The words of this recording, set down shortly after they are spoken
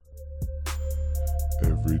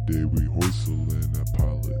Every day we hoistle in at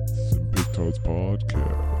Pilots and Petards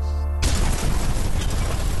podcast.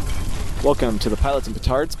 Welcome to the Pilots and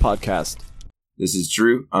Petards podcast. This is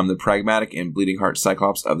Drew. I'm the pragmatic and bleeding heart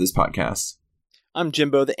cyclops of this podcast. I'm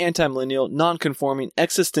Jimbo, the anti-millennial, non-conforming,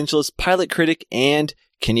 existentialist, pilot critic, and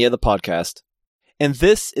Kenny of the podcast. And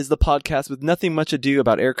this is the podcast with nothing much ado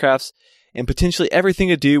about aircrafts and potentially everything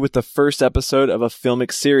to do with the first episode of a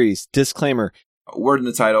filmic series. Disclaimer. A word in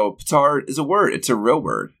the title, petard is a word. It's a real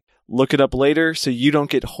word. Look it up later so you don't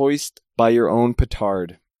get hoisted by your own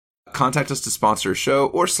petard. Contact us to sponsor a show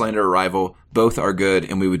or slander a rival. Both are good,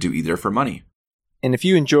 and we would do either for money. And if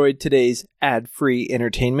you enjoyed today's ad-free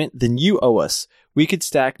entertainment, then you owe us. We could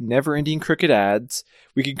stack never-ending crooked ads.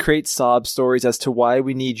 We could create sob stories as to why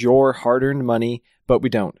we need your hard-earned money, but we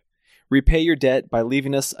don't. Repay your debt by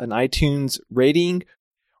leaving us an iTunes rating,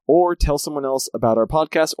 or tell someone else about our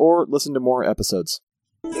podcast, or listen to more episodes.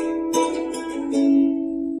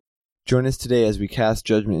 Join us today as we cast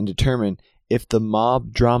judgment and determine if the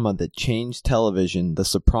mob drama that changed television, The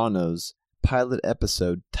Sopranos, pilot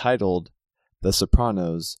episode titled The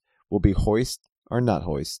Sopranos, will be hoist or not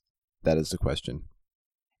hoist. That is the question.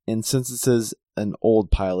 And since this is an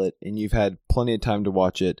old pilot and you've had plenty of time to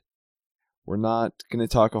watch it, we're not going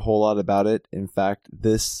to talk a whole lot about it. In fact,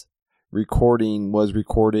 this recording was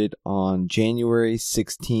recorded on January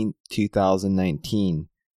 16th, 2019.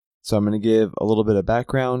 So I'm going to give a little bit of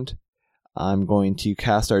background. I'm going to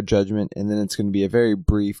cast our judgment, and then it's going to be a very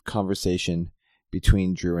brief conversation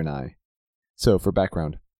between Drew and I. So for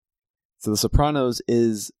background. So The Sopranos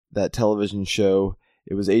is that television show.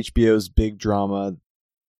 It was HBO's big drama.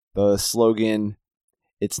 The slogan,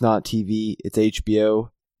 "It's not TV, it's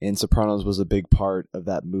HBO," and Sopranos was a big part of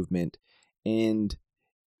that movement. And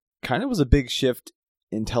kind of was a big shift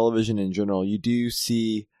in television in general. You do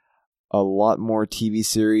see a lot more TV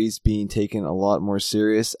series being taken a lot more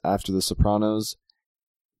serious after The Sopranos,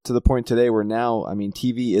 to the point today where now,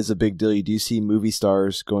 TV is a big deal. You do see movie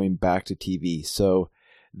stars going back to TV. So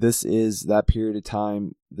this is that period of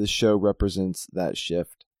time. This show represents that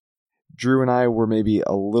shift. Drew and I were maybe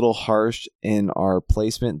a little harsh in our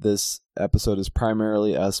placement. This episode is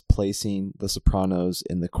primarily us placing The Sopranos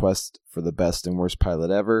in the quest for the best and worst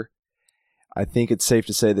pilot ever. I think it's safe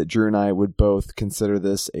to say that Drew and I would both consider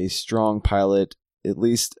this a strong pilot, at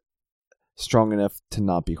least strong enough to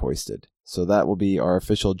not be hoisted. So that will be our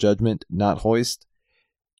official judgment, not hoist.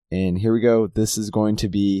 And here we go. This is going to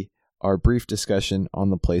be our brief discussion on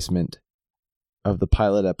the placement of the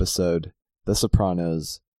pilot episode, The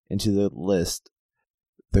Sopranos, into the list,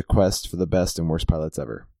 the quest for the best and worst pilots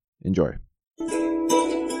ever. Enjoy.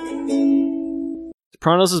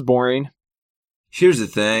 Sopranos is boring. Here's the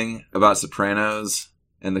thing about Sopranos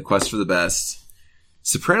and the quest for the best.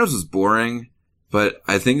 Sopranos was boring, but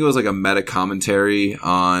I think it was like a meta commentary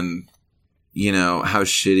on, how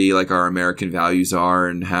shitty like our American values are,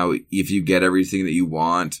 and how if you get everything that you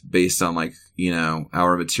want based on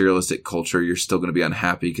our materialistic culture, you're still going to be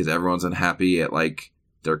unhappy because everyone's unhappy at like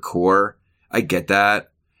their core. I get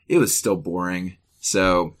that. It was still boring.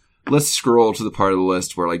 So let's scroll to the part of the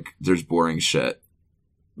list where like there's boring shit.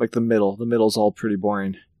 Like the middle. The middle's all pretty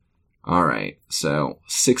boring. All right. So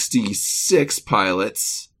 66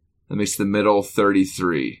 pilots. That makes the middle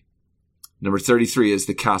 33. Number 33 is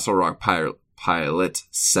the Castle Rock pilot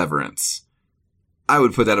Severance. I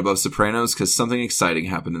would put that above Sopranos because something exciting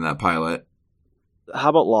happened in that pilot. How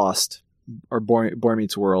about Lost or Boy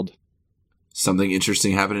Meets World? Something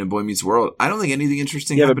interesting happened in Boy Meets World. I don't think anything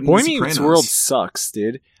interesting happened in Sopranos. Boy Meets World sucks,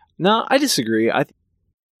 dude. No, I disagree.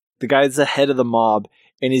 The guy's the head of the mob,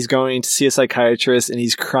 and he's going to see a psychiatrist, and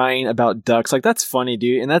he's crying about ducks. Like, that's funny,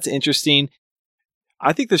 dude, and that's interesting.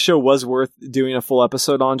 I think the show was worth doing a full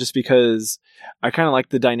episode on just because I kind of like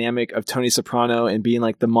the dynamic of Tony Soprano and being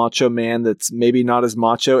like the macho man that's maybe not as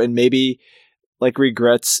macho and maybe like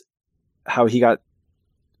regrets how he got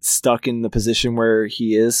stuck in the position where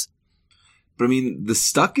he is. But the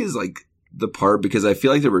stuck is like the part because I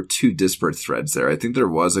feel like there were two disparate threads there. I think there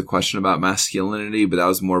was a question about masculinity, but that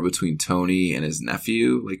was more between Tony and his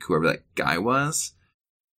nephew, like whoever that guy was.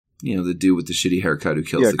 The dude with the shitty haircut who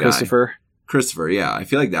kills the guy. Christopher, yeah. I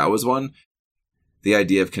feel like that was one. The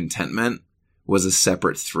idea of contentment was a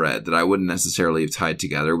separate thread that I wouldn't necessarily have tied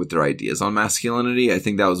together with their ideas on masculinity. I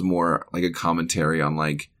think that was more like a commentary on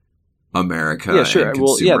like America and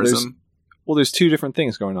consumerism. There's two different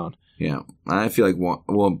things going on. Yeah, I feel like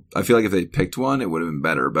I feel like if they picked one, it would have been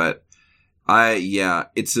better. But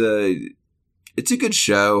it's a good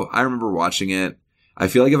show. I remember watching it. I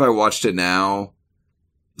feel like if I watched it now,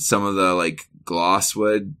 some of the like gloss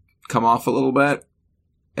would come off a little bit,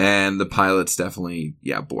 and the pilot's definitely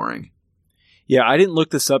boring. Yeah, I didn't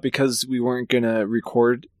look this up because we weren't going to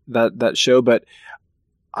record that show, but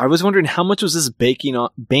I was wondering how much was this banking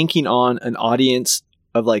on an audience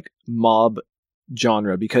of like mob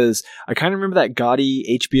genre, because I kind of remember that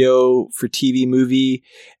gaudy HBO for TV movie,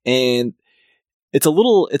 and it's a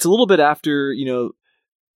little bit after, you know,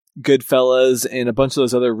 Goodfellas and a bunch of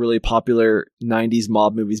those other really popular 90s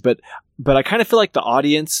mob movies, but I kind of feel like the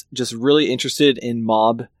audience just really interested in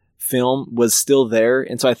mob film was still there,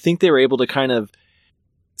 and so I think they were able to kind of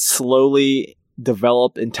slowly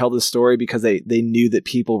develop and tell the story because they knew that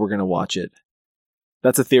people were going to watch it.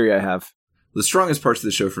 That's a theory I have. The strongest parts of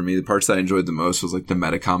the show for me, the parts that I enjoyed the most, was like the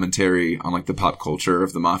meta commentary on like the pop culture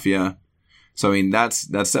of the mafia. So I mean, that's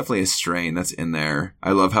definitely a strain that's in there.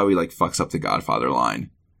 I love how he like fucks up the Godfather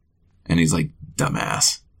line, and he's like,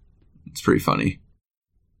 dumbass. It's pretty funny.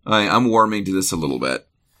 I'm warming to this a little bit.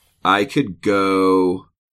 I could go.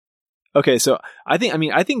 Okay, so I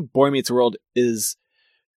think Boy Meets World is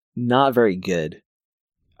not very good.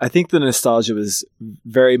 I think the nostalgia was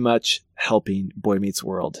very much helping Boy Meets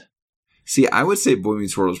World. See, I would say Boy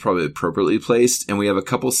Meets World is probably appropriately placed, and we have a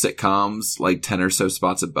couple sitcoms like 10 or so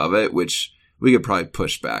spots above it, which we could probably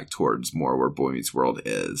push back towards more where Boy Meets World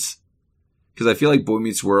is. Because I feel like Boy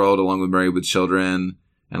Meets World, along with Married with Children,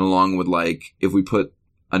 and along with like, if we put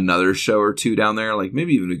another show or two down there, like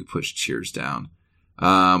maybe even we could push Cheers down,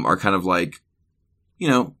 are kind of like, you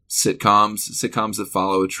know, sitcoms that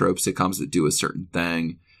follow a trope, sitcoms that do a certain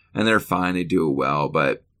thing, and they're fine, they do it well,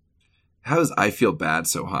 but how is I Feel Bad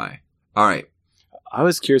so high? All right. I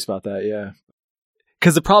was curious about that, yeah.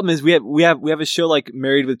 Because the problem is we have a show like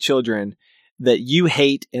Married with Children that you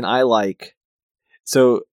hate and I like.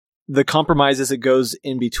 So the compromise is it goes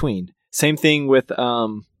in between. Same thing with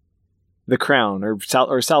The Crown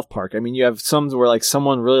or South Park. I mean, you have some where like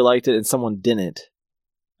someone really liked it and someone didn't.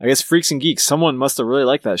 I guess Freaks and Geeks, someone must have really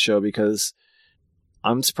liked that show because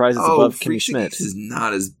I'm surprised it's above Kimmy Freaks Schmidt. and Geeks is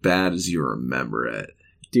not as bad as you remember it.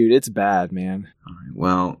 Dude, it's bad, man. All right.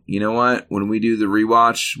 Well, you know what? When we do the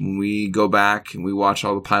rewatch, when we go back and we watch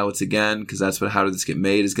all the pilots again, because that's what How Did This Get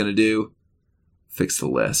Made is going to do, fix the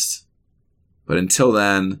list. But until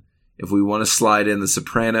then, if we want to slide in The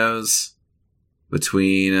Sopranos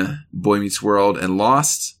between Boy Meets World and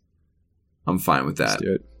Lost, I'm fine with that. Let's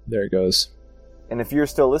do it. There it goes. And if you're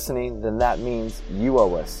still listening, then that means you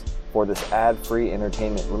owe us for this ad-free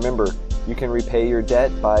entertainment. Remember, you can repay your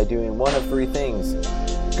debt by doing one of three things.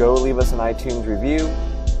 Go leave us an iTunes review,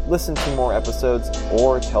 listen to more episodes,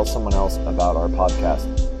 or tell someone else about our podcast.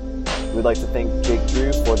 We'd like to thank Jake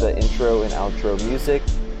Drew for the intro and outro music.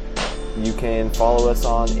 You can follow us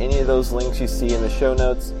on any of those links you see in the show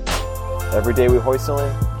notes. Every day we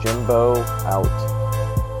hoistlin', Jimbo out.